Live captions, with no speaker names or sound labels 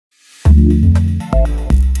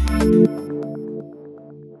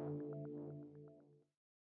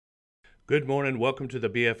Good morning. Welcome to the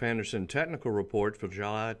B.F. Anderson Technical Report for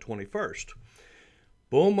July 21st.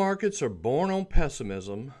 Bull markets are born on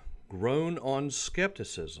pessimism, grown on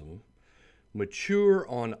skepticism, mature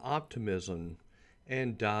on optimism,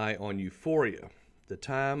 and die on euphoria. The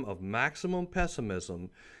time of maximum pessimism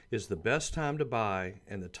is the best time to buy,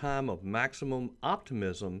 and the time of maximum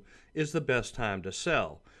optimism is the best time to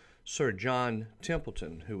sell. Sir John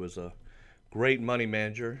Templeton, who was a great money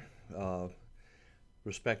manager,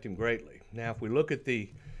 respect him greatly. Now, if we look at the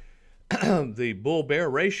the bull-bear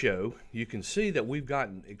ratio, you can see that we've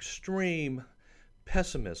gotten extreme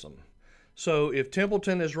pessimism. So if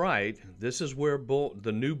Templeton is right, this is where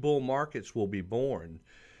the new bull markets will be born.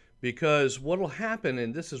 Because what will happen,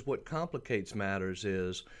 and this is what complicates matters,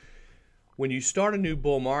 is when you start a new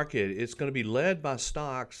bull market, it's going to be led by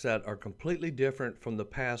stocks that are completely different from the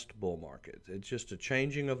past bull market. It's just a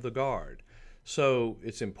changing of the guard. So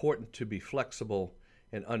it's important to be flexible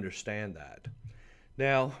and understand that.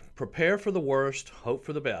 Now, prepare for the worst, hope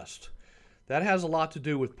for the best. That has a lot to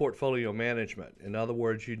do with portfolio management. In other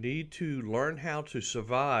words, you need to learn how to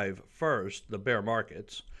survive first the bear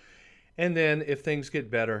markets, and then if things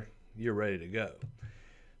get better, you're ready to go.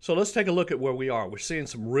 So let's take a look at where we are. We're seeing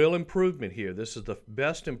some real improvement here. This is the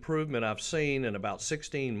best improvement I've seen in about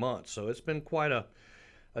 16 months. So it's been quite a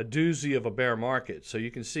doozy of a bear market. So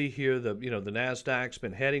you can see here the Nasdaq's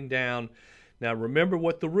been heading down. Now remember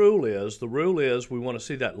what the rule is. The rule is we want to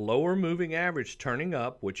see that lower moving average turning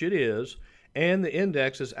up, which it is, and the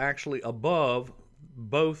index is actually above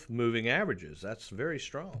both moving averages. That's very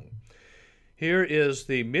strong. Here is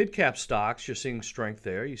the mid-cap stocks. You're seeing strength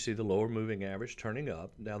there. You see the lower moving average turning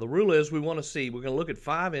up. Now the rule is we're going to look at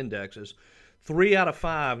 5 indexes. 3 out of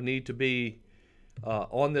 5 need to be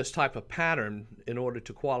on this type of pattern in order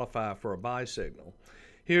to qualify for a buy signal.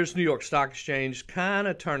 Here's New York Stock Exchange kind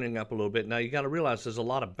of turning up a little bit. Now you got to realize there's a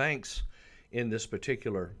lot of banks in this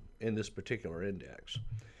particular index.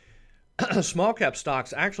 Small cap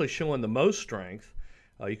stocks actually showing the most strength.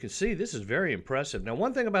 You can see this is very impressive. Now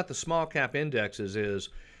one thing about the small cap indexes is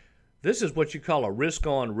this is what you call a risk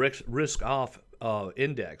on, risk off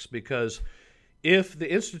index, because if the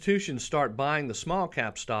institutions start buying the small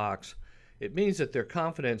cap stocks, it means that their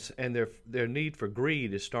confidence and their need for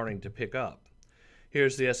greed is starting to pick up.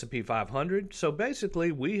 Here's the S&P 500. So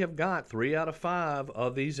basically, we have got 3 out of 5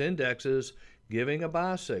 of these indexes giving a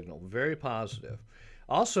buy signal. Very positive.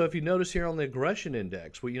 Also, if you notice here on the aggression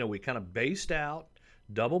index, we kind of based out,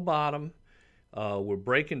 double bottom. We're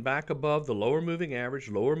breaking back above the lower moving average.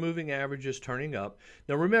 Lower moving average is turning up.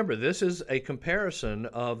 Now remember, this is a comparison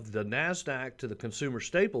of the NASDAQ to the consumer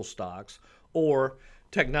staple stocks, or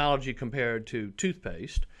technology compared to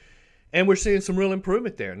toothpaste. And we're seeing some real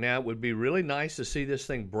improvement there. Now, it would be really nice to see this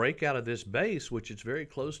thing break out of this base, which it's very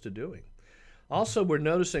close to doing. Also, we're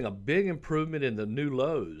noticing a big improvement in the new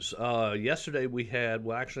lows. Yesterday we had,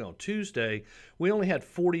 well, actually on Tuesday, we only had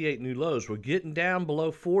 48 new lows. We're getting down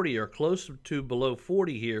below 40 or close to below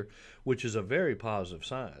 40 here, which is a very positive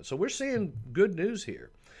sign. So we're seeing good news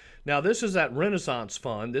here. Now, this is that Renaissance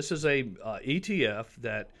Fund. This is a ETF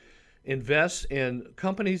that invests in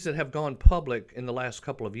companies that have gone public in the last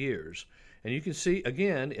couple of years. And you can see,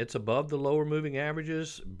 again, it's above the lower moving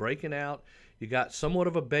averages, breaking out. You got somewhat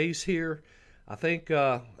of a base here. I think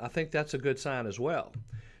that's a good sign as well.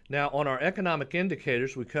 Now, on our economic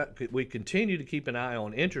indicators, we continue to keep an eye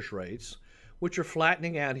on interest rates, which are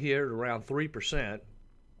flattening out here at around 3%.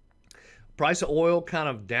 Price of oil kind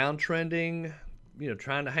of downtrending,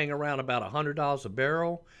 trying to hang around about $100 a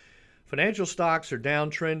barrel. Financial stocks are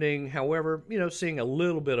downtrending, however, seeing a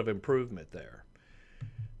little bit of improvement there.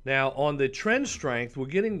 Now, on the trend strength, we're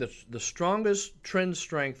getting the strongest trend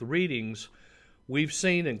strength readings we've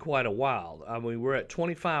seen in quite a while. I mean, we're at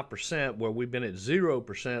 25%, where we've been at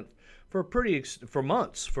 0% for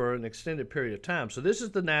months, for an extended period of time. So this is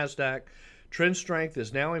the NASDAQ. Trend strength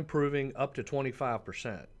is now improving up to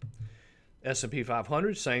 25%. S&P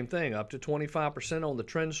 500, same thing, up to 25% on the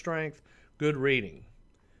trend strength. Good reading.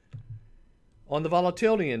 On the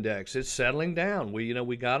volatility index, it's settling down.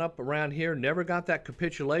 We got up around here, never got that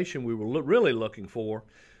capitulation we were really looking for,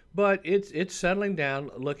 but it's settling down,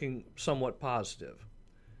 looking somewhat positive.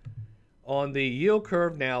 On the yield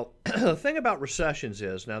curve now, the thing about recessions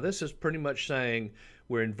is, now this is pretty much saying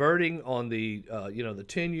we're inverting on the the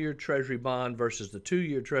 10-year Treasury bond versus the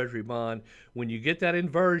 2-year Treasury bond. When you get that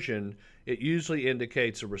inversion, it usually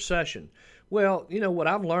indicates a recession. Well, what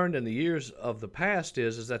I've learned in the years of the past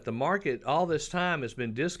is that the market all this time has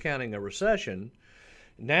been discounting a recession.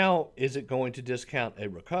 Now, is it going to discount a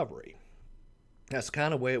recovery? That's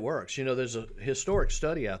kind of the way it works. There's a historic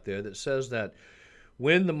study out there that says that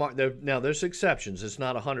when now there's exceptions. It's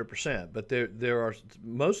not 100%, but there are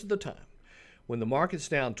most of the time when the market's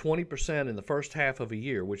down 20% in the first half of a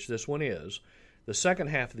year, which this one is. The second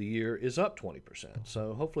half of the year is up 20%.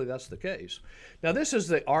 So hopefully that's the case. Now this is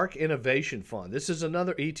the ARK Innovation Fund. This is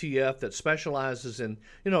another ETF that specializes in,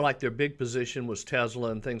 like their big position was Tesla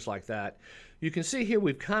and things like that. You can see here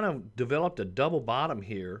we've kind of developed a double bottom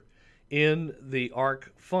here in the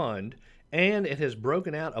ARK fund, and it has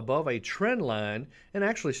broken out above a trend line and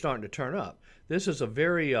actually starting to turn up. This is a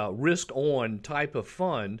very risk-on type of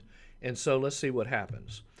fund, and so let's see what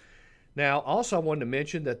happens. Now, also I wanted to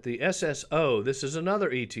mention that the SSO, this is another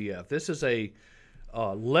ETF. This is a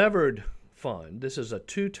levered fund. This is a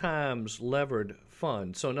 2 times levered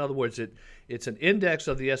fund. So in other words, it's an index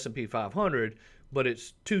of the S&P 500, but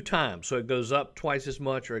it's 2 times. So it goes up twice as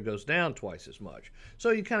much or it goes down twice as much. So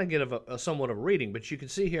you kind of get a somewhat of a reading. But you can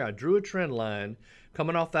see here I drew a trend line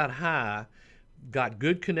coming off that high, got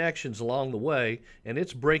good connections along the way, and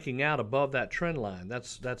it's breaking out above that trend line.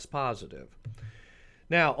 That's positive.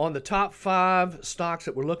 Now, on the top 5 stocks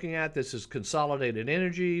that we're looking at, this is Consolidated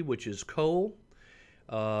Energy, which is coal.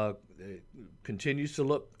 It continues to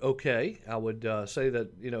look okay. I would say that,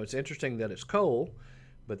 it's interesting that it's coal,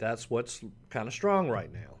 but that's what's kind of strong right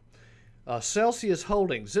now. Celsius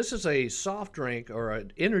Holdings. This is a soft drink or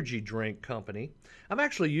an energy drink company. I've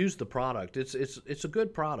actually used the product. It's a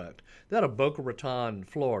good product. They're out of Boca Raton,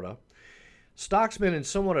 Florida. Stock's been in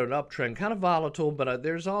somewhat of an uptrend, kind of volatile, but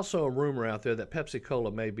there's also a rumor out there that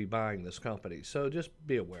Pepsi-Cola may be buying this company, so just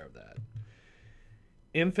be aware of that.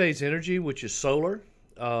 Enphase Energy, which is solar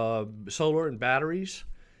and batteries,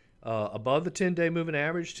 above the 10-day moving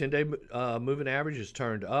average. 10-day moving average is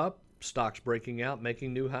turned up. Stock's breaking out,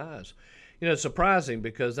 making new highs. It's surprising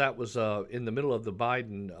because that was in the middle of the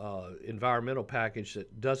Biden environmental package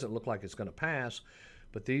that doesn't look like it's going to pass,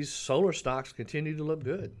 but these solar stocks continue to look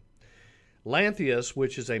good. Lantheus,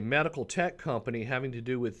 which is a medical tech company having to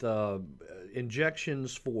do with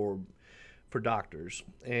injections for doctors.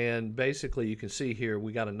 And basically you can see here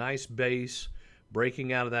we got a nice base,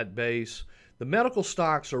 breaking out of that base. The medical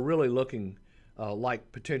stocks are really looking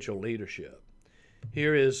like potential leadership.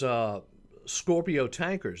 Here is Scorpio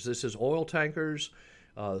Tankers. This is oil tankers.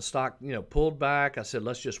 The stock, pulled back. I said,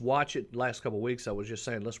 let's just watch it. Last couple of weeks I was just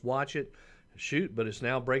saying, let's watch it. Shoot, but it's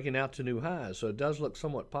now breaking out to new highs, so it does look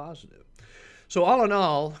somewhat positive. So all in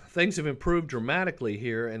all, things have improved dramatically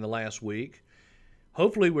here in the last week.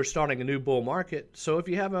 Hopefully we're starting a new bull market, so if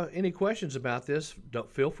you have any questions about this,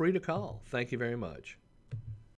 feel free to call. Thank you very much.